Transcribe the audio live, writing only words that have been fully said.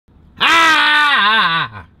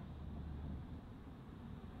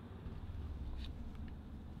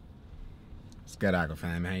good, Aqua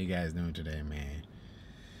fam? How you guys doing today, man?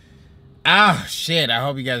 Oh shit! I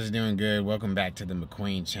hope you guys are doing good. Welcome back to the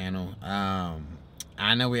McQueen channel.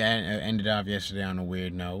 I know we ended off yesterday on a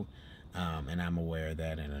weird note, and I'm aware of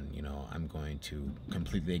that, and you know I'm going to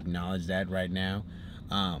completely acknowledge that right now.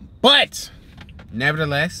 But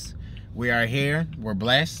nevertheless, we are here. We're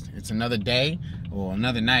blessed. It's another day, or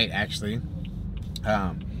another night actually.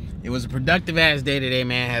 It was a productive ass day today,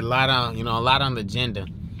 man. Had a lot on, a lot on the agenda.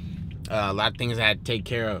 A lot of things I had to take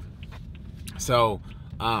care of. So,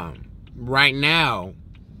 right now,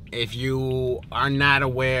 if you are not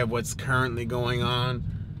aware of what's currently going on,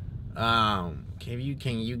 can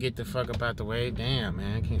you get the fuck up out the way? Damn,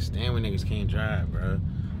 man, I can't stand when niggas can't drive, bro.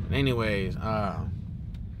 But anyways,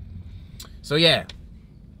 so yeah,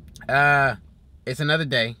 it's another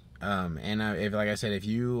day. And if, like I said, if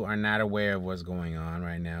you are not aware of what's going on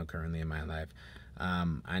right now, currently in my life,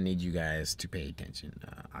 I need you guys to pay attention,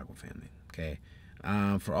 Aqua family, okay?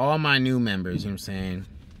 For all my new members, you know what I'm saying,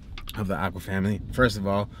 of the Aqua family, first of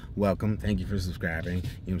all, welcome. Thank you for subscribing. You know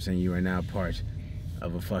what I'm saying? You are now part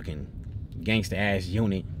of a fucking gangsta-ass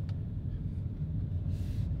unit,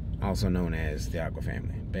 also known as the Aqua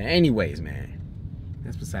family. But anyways, man,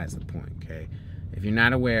 that's besides the point, okay? If you're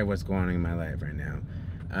not aware of what's going on in my life right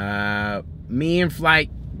now, me and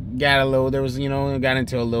Flight got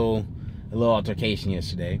into a little altercation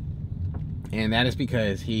yesterday, and that is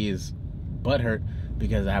because he is butthurt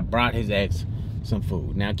because I brought his ex some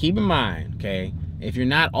food. Now keep in mind, okay, if you're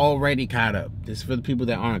not already caught up, this is for the people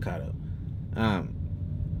that aren't caught up.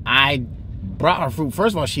 I brought her food.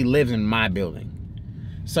 First of all, she lives in my building,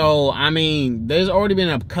 so I mean, there's already been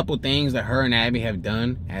a couple things that her and Abby have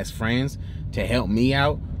done as friends to help me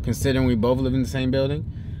out, considering we both live in the same building.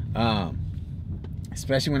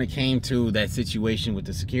 Especially when it came to that situation with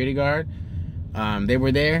the security guard. They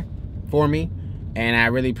were there for me, and I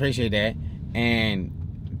really appreciate that. And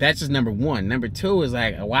that's just number one. Number two is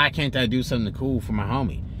like, why can't I do something cool for my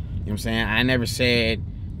homie? You know what I'm saying? I never said,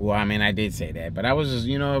 well, I mean, I did say that, but I was just,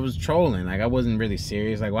 I was trolling. Like, I wasn't really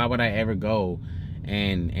serious. Like, why would I ever go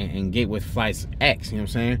and get with Flight's ex? You know what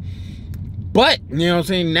I'm saying? But, you know what I'm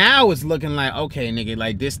saying? Now it's looking like, okay, nigga,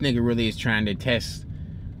 like, this nigga really is trying to test,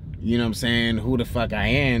 you know what I'm saying, who the fuck I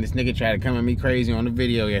am. This nigga tried to come at me crazy on the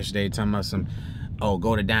video yesterday, talking about some, oh,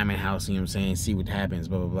 go to Diamond House, you know what I'm saying, see what happens,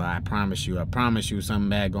 blah, blah, blah. I promise you something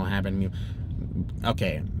bad gonna happen to me.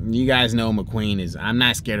 Okay, you guys know McQueen is, I'm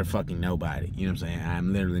not scared of fucking nobody, you know what I'm saying?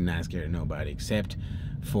 I'm literally not scared of nobody except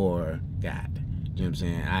for God. You know what I'm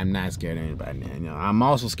saying? I'm not scared of anybody now. I'm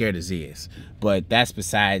also scared of Zeus, but that's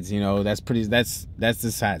besides, that's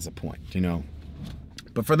besides the point,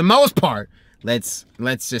 But for the most part, let's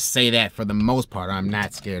just say that for the most part, I'm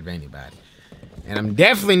not scared of anybody, and I'm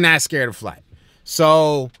definitely not scared of Flight.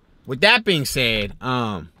 So, with that being said,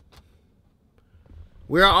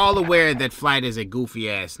 we're all aware that Flight is a goofy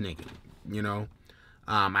ass nigga.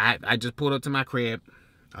 I just pulled up to my crib.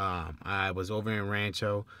 I was over in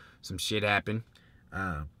Rancho. Some shit happened.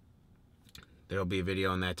 There'll be a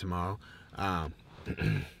video on that tomorrow.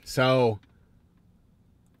 So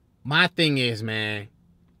my thing is, man,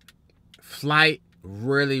 Flight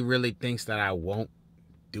really thinks that I won't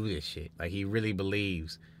do this shit. Like, he really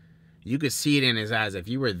believes. You could see it in his eyes. If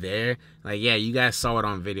you were there, like, yeah, you guys saw it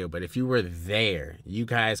on video, but if you were there, you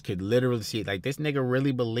guys could literally see it. Like, this nigga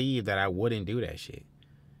really believed that I wouldn't do that shit.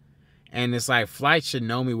 And it's like, Flight should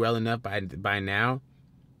know me well enough by now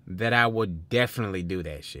that I would definitely do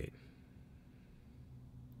that shit.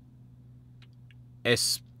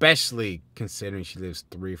 Especially considering she lives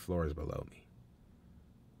 3 floors below me.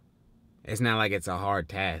 It's not like it's a hard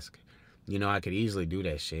task. I could easily do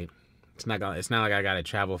that shit. It's not like I gotta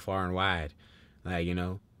travel far and wide. Like,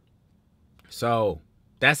 So,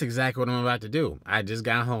 that's exactly what I'm about to do. I just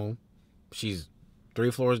got home. She's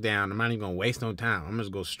 3 floors down. I'm not even gonna waste no time. I'm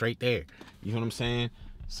just gonna go straight there. You know what I'm saying?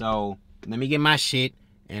 So, let me get my shit,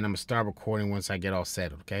 and I'm gonna start recording once I get all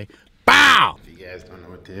settled, okay? Bow! If you guys don't know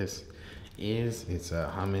what this is, it's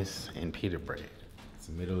hummus and pita bread. It's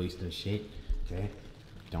Middle Eastern shit, okay?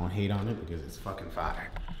 Don't hate on it because it's fucking fire.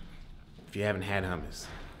 If you haven't had hummus,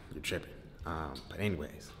 you're tripping. But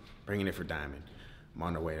anyways, bringing it for Diamond. I'm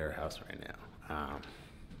on the way to her house right now.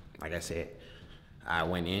 Like I said, I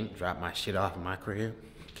went in, dropped my shit off in my crib,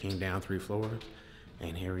 came down 3 floors,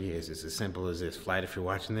 and here he is. It's as simple as this. Flight, if you're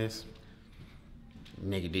watching this,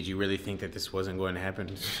 nigga, did you really think that this wasn't going to happen?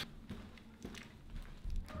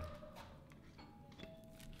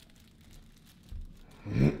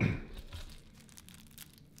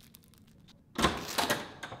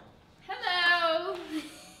 Hello.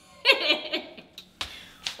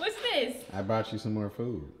 What's this? I brought you some more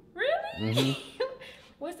food. Really? Mm-hmm.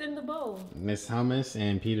 What's in the the bowl? Miss hummus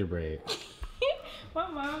and pita bread. My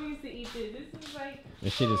mom used to eat this. This is like.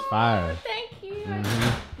 This shit is fire. Thank you.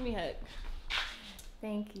 Mm-hmm. Give me a hug.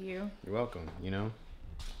 Thank you. You're welcome. You know.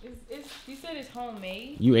 You said it's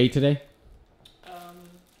homemade. You ate today?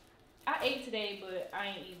 I ate today, but I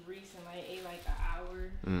ain't eat recently. I ate like an hour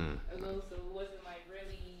ago, so it wasn't like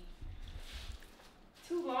really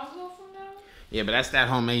too long ago from now. Yeah, but that's that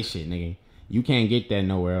homemade shit, nigga. You can't get that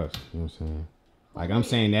nowhere else. You know what I'm saying? Like I'm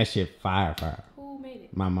saying that shit fire. Who made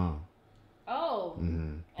it? My mom. Oh.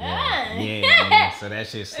 Mm-hmm. Ah. Yeah. So that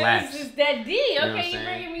shit slaps. It's that D. You know Okay, what you I'm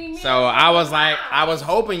bringing me. So I was like, I was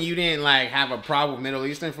hoping you didn't like have a problem with Middle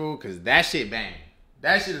Eastern food, cause that shit bang.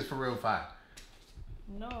 That shit is for real fire.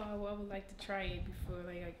 No, I would like to try it before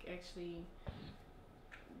like I actually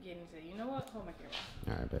get into it. You know what? Hold my camera.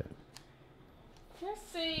 Alright, bet. Let's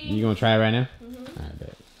see. You gonna try it right now? Mm-hmm. Alright,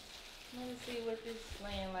 bet. Let me see what this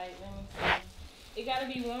land like. Let me see. It gotta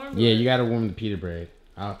be warm. Yeah, you gotta warm the pita bread.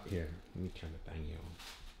 Out here. Let me turn the thing on.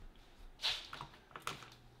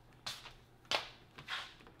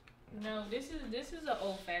 No, this is an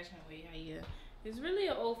old fashioned way how you. It's really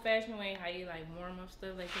an old fashioned way how you like warm up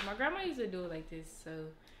stuff. Like my grandma used to do it like this. So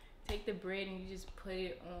take the bread and you just put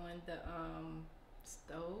it on the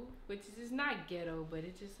stove, which is not ghetto, but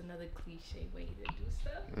it's just another cliche way to do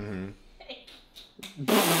stuff.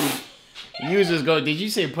 You just go. Did you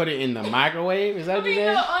say put it in the microwave? Is that what you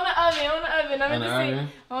said? No, on the oven. On the oven?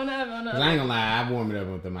 On the oven. Cause I ain't gonna lie, I warm it up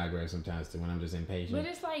with the microwave sometimes too when I'm just impatient. But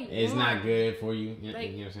it's like it's warm. not good for you. You know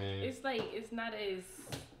Like, what I'm saying? It's like it's not as.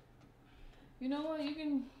 You know what? You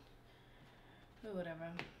can.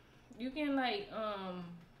 Whatever. You can like I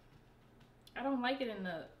don't like it in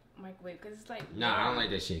the microwave because it's like. Nah, I don't like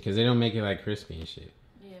that shit because they don't make it like crispy and shit.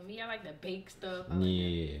 Yeah, me, I like the bake stuff. Yeah, I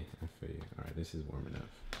feel you. All right, this is warm enough.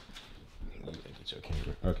 You gotta get your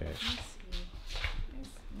camera. Okay. Let's see.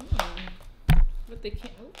 With the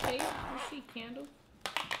okay, let's see candle.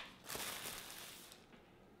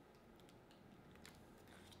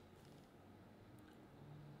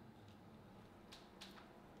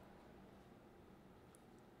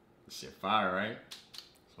 Shit fire, right?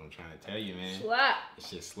 That's what I'm trying to tell you, man. Slap. This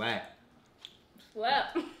shit slap.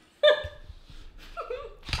 Slap.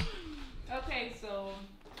 Okay, so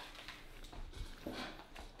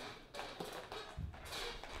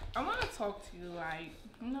I want to talk to you like,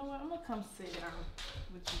 you know what, I'm going to come sit down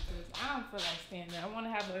with you because I don't feel like standing. I want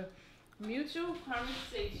to have a mutual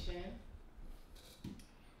conversation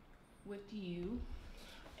with you.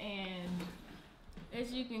 And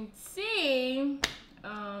as you can see,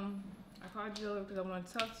 I called you over because I want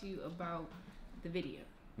to talk to you about the video.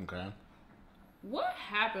 Okay. What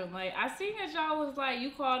happened? Like, I seen that y'all was like,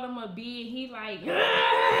 you called him a B and he like,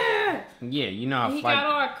 yeah, you know how he flight. got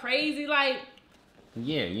all crazy, like.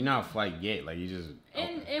 Yeah, you know how flight get, like you just.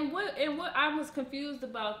 And what I was confused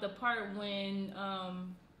about the part when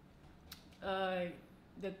a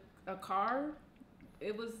car.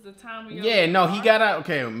 It was the time when. Yeah, no, he got out.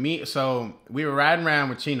 Okay, so we were riding around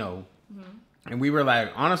with Chino, and we were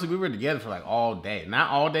like, honestly, we were together for like all day. Not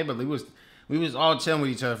all day, but we was all chilling with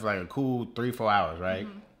each other for like a cool 3-4 hours, right?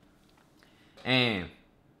 And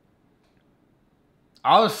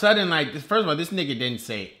all of a sudden, like, first of all, this nigga didn't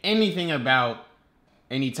say anything about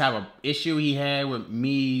any type of issue he had with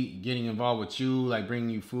me getting involved with you, like bringing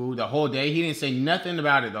you food the whole day. He didn't say nothing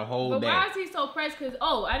about it the whole day. But why is he so pressed? Because,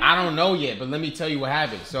 I don't know yet, but let me tell you what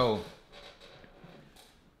happened. So,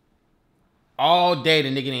 all day the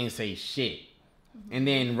nigga didn't say shit. And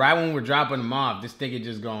then right when we're dropping him off, this nigga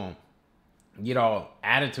just gonna get all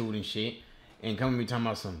attitude and shit and come to me talking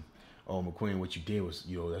about some, oh, McQueen, what you did was,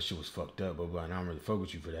 that shit was fucked up, blah, blah, and I don't really fuck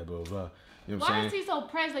with you for that, blah, blah. You know what I'm saying? Why is he so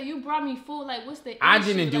pressed? Like, you brought me food. Like, what's the issue? I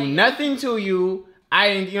didn't do nothing to you. I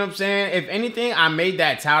didn't, you know what I'm saying? If anything, I made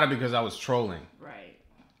that title because I was trolling. Right.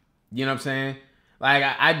 You know what I'm saying? Like,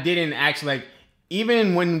 I didn't actually, like,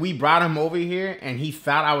 even when we brought him over here and he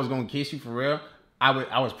thought I was going to kiss you for real,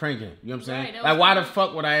 I was pranking him. You know what I'm saying? Right, like, why the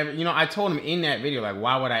fuck would I ever, I told him in that video, like,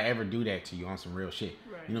 why would I ever do that to you on some real shit?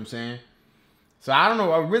 Right. You know what I'm saying? So I don't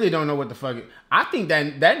know. I really don't know what the fuck. I think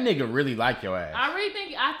that nigga really like your ass.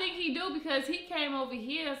 I think he do because he came over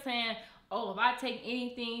here saying, oh, if I take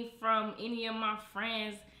anything from any of my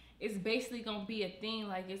friends, it's basically gonna be a thing.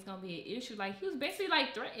 Like, it's gonna be an issue. Like, he was basically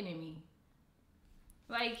like threatening me.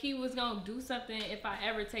 Like, he was gonna do something if I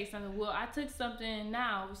ever take something. Well, I took something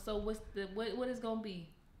now, so what is gonna be?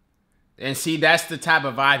 And see, that's the type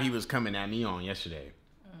of vibe he was coming at me on yesterday.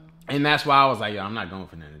 And that's why I was like, yo, I'm not going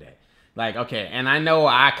for none of that. Like, okay, and I know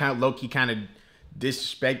I kind of low-key kind of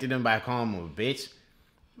disrespected him by calling him a bitch.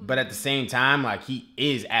 But at the same time, like, he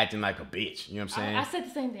is acting like a bitch. You know what I'm saying? I said the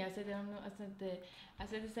same thing. I said I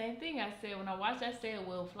said the same thing. I said when I watched, I said,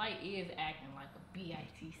 well, Flight is acting like a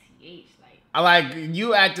bitch, like. I like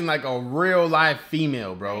you acting like a real life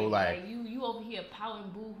female, bro. Like you over here pouting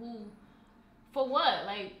boo hoo. For what?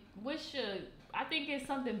 Like, I think it's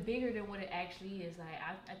something bigger than what it actually is. Like,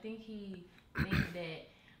 I think he thinks that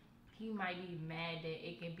he might be mad that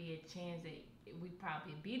it can be a chance that we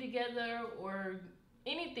probably be together or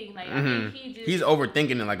anything. Like, I think he's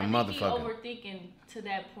overthinking it like a motherfucker. He's overthinking to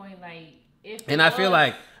that point, like.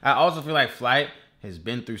 I also feel like Flight has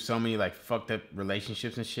been through so many like fucked up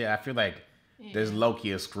relationships and shit. I feel like there's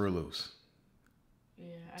low-key a screw loose.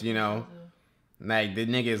 Yeah, you know, like the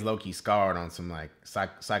nigga is low-key scarred on some like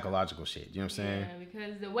psychological shit. You know what I'm saying? Yeah,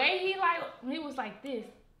 because the way he was like this.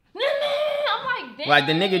 I'm like, damn. Like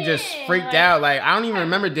the nigga just freaked out. Like I don't even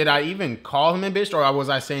remember. Did I even call him a bitch, or was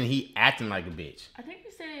I saying he acting like a bitch? I think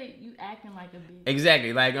you said you acting like a bitch.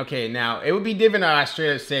 Exactly. Like okay, now it would be different if I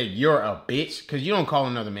straight up said you're a bitch, because you don't call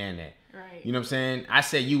another man that. Right. You know what I'm saying? I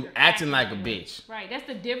said you're acting like a bitch. Right. That's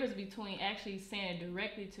the difference between actually saying it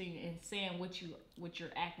directly to you and saying what you're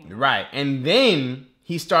acting like. Right. And then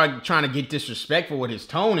he started trying to get disrespectful with his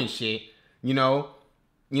tone and shit. You know,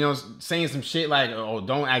 saying some shit like, "Oh,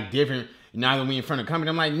 don't act different now that we in front of company."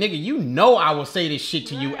 I'm like, nigga, you know I will say this shit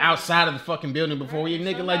to you outside of the fucking building before we,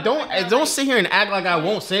 nigga. Like, don't sit here and act like I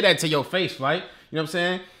won't say that to your face, like, you know what I'm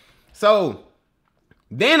saying? So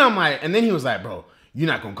then I'm like, and then he was like, bro, you're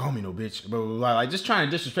not gonna call me no bitch, bro. Like just trying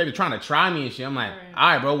to disrespect me, trying to try me and shit. I'm like,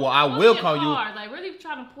 all right, bro. Well, I will call you. Like really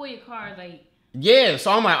trying to pull your card, like. Yeah. So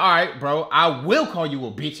I'm like, all right, bro. I will call you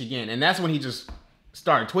a bitch again. And that's when he just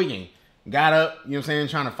started tweaking. Got up, you know what I'm saying,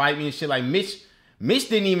 trying to fight me and shit. Like Mitch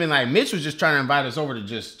didn't even like. Mitch was just trying to invite us over to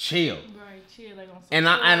just chill. Right, chill like on. And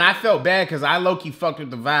I felt bad because I low key fucked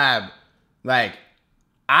with the vibe. Like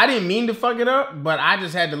I didn't mean to fuck it up, but I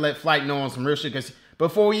just had to let Flight know on some real shit because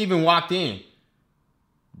before we even walked in,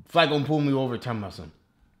 Flight gonna pull me over, tell me about something.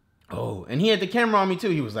 Oh, and he had the camera on me too.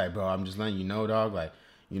 He was like, bro, I'm just letting you know, dog. Like,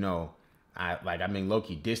 you know, I'm in low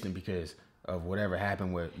key distant because of whatever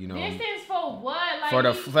happened with, you know. Distance for what?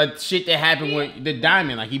 Like for the shit that happened with the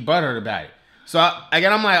diamond. Like he butthurt about it. So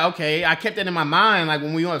again, I'm like, okay. I kept that in my mind. Like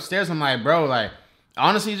when we went upstairs, I'm like, bro, like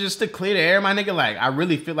honestly, just to clear the air, my nigga. Like I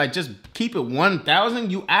really feel like just keep it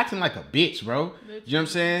 1,000. You acting like a bitch, bro. You know what I'm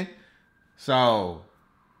saying? So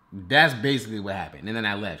that's basically what happened. And then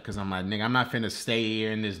I left because I'm like, nigga, I'm not finna stay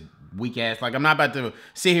here in this weak ass. Like I'm not about to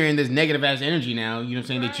sit here in this negative ass energy now. You know what I'm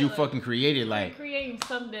saying? That you fucking created. Like creating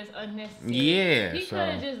something that's unnecessary. Yeah. He could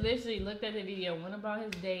have just literally looked at the video, went about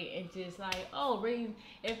his day, and just like, oh, really?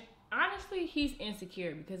 If honestly, he's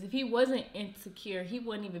insecure because if he wasn't insecure, he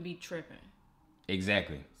wouldn't even be tripping.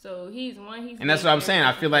 Exactly. So he's and that's what I'm saying.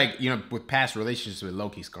 I feel like, you know, with past relationships with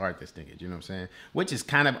Loki scarred this nigga. You know what I'm saying? Which is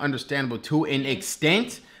kind of understandable to an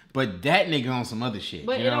extent. But that nigga on some other shit.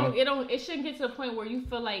 But you know? it shouldn't get to the point where you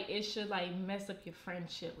feel like it should like mess up your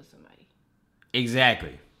friendship with somebody.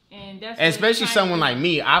 Exactly. And that's especially someone like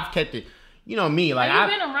me. I've kept it, you know me, like I've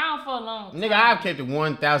been around for a long time. Nigga, I've kept it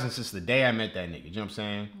 1,000 since the day I met that nigga. You know what I'm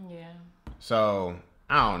saying? Yeah. So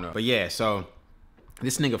I don't know. But yeah, so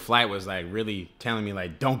this nigga Flight was like really telling me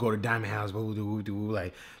like, don't go to Diamond House, blah, blah, blah, blah.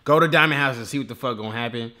 Like, go to Diamond House and see what the fuck gonna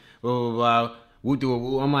happen. Blah, blah, blah.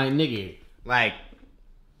 Woo. I'm like, nigga, like,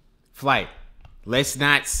 Flight, let's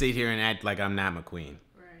not sit here and act like I'm not McQueen.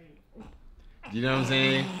 Right. You know what I'm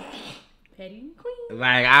saying? Petty McQueen.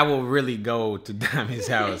 Like, I will really go to Diamond's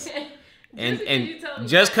house. and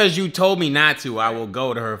just because you told me not to, I will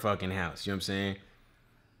go to her fucking house. You know what I'm saying?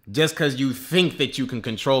 Just because you think that you can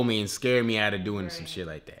control me and scare me out of doing some shit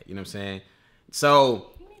like that. You know what I'm saying? So,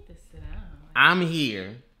 you need to sit down. I'm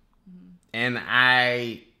here. And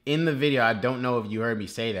in the video, I don't know if you heard me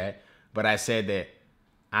say that, but I said that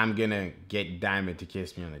I'm gonna get Diamond to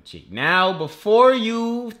kiss me on the cheek. Now, before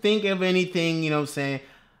you think of anything, you know what I'm saying,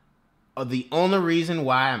 the only reason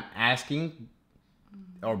why I'm asking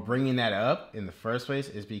or bringing that up in the first place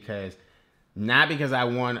is because, not because I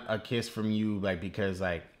want a kiss from you, like, because,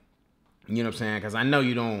 like, you know what I'm saying, because I know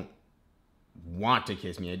you don't want to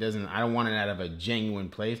kiss me. I don't want it out of a genuine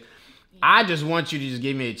place. I just want you to just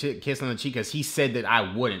give me a kiss on the cheek because he said that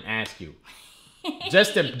I wouldn't ask you.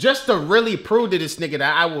 just to really prove to this nigga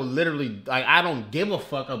that I will literally, like, I don't give a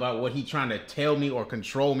fuck about what he trying to tell me or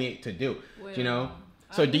control me to do. Well, you know?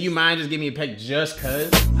 So do you mind just giving me a peck just cause?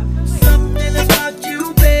 Something about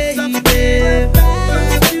you, baby.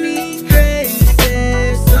 Drives me crazy.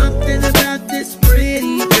 Something about this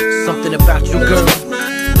pretty girl. Something about you, girl.